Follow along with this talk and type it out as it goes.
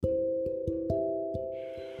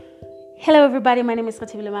Hello everybody, my name is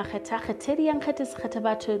Khetheli.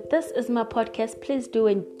 This is my podcast. Please do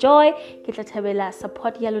enjoy. Ke tla thabela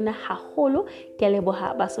support ya lona haholo. Ke a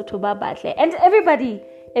leboha Basotho ba batle. And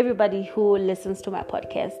everybody who listens to my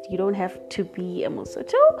podcast, you don't have to be a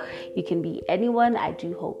Mosotho. You can be anyone. I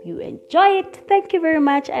do hope you enjoy it. Thank you very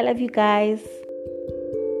much. I love you guys.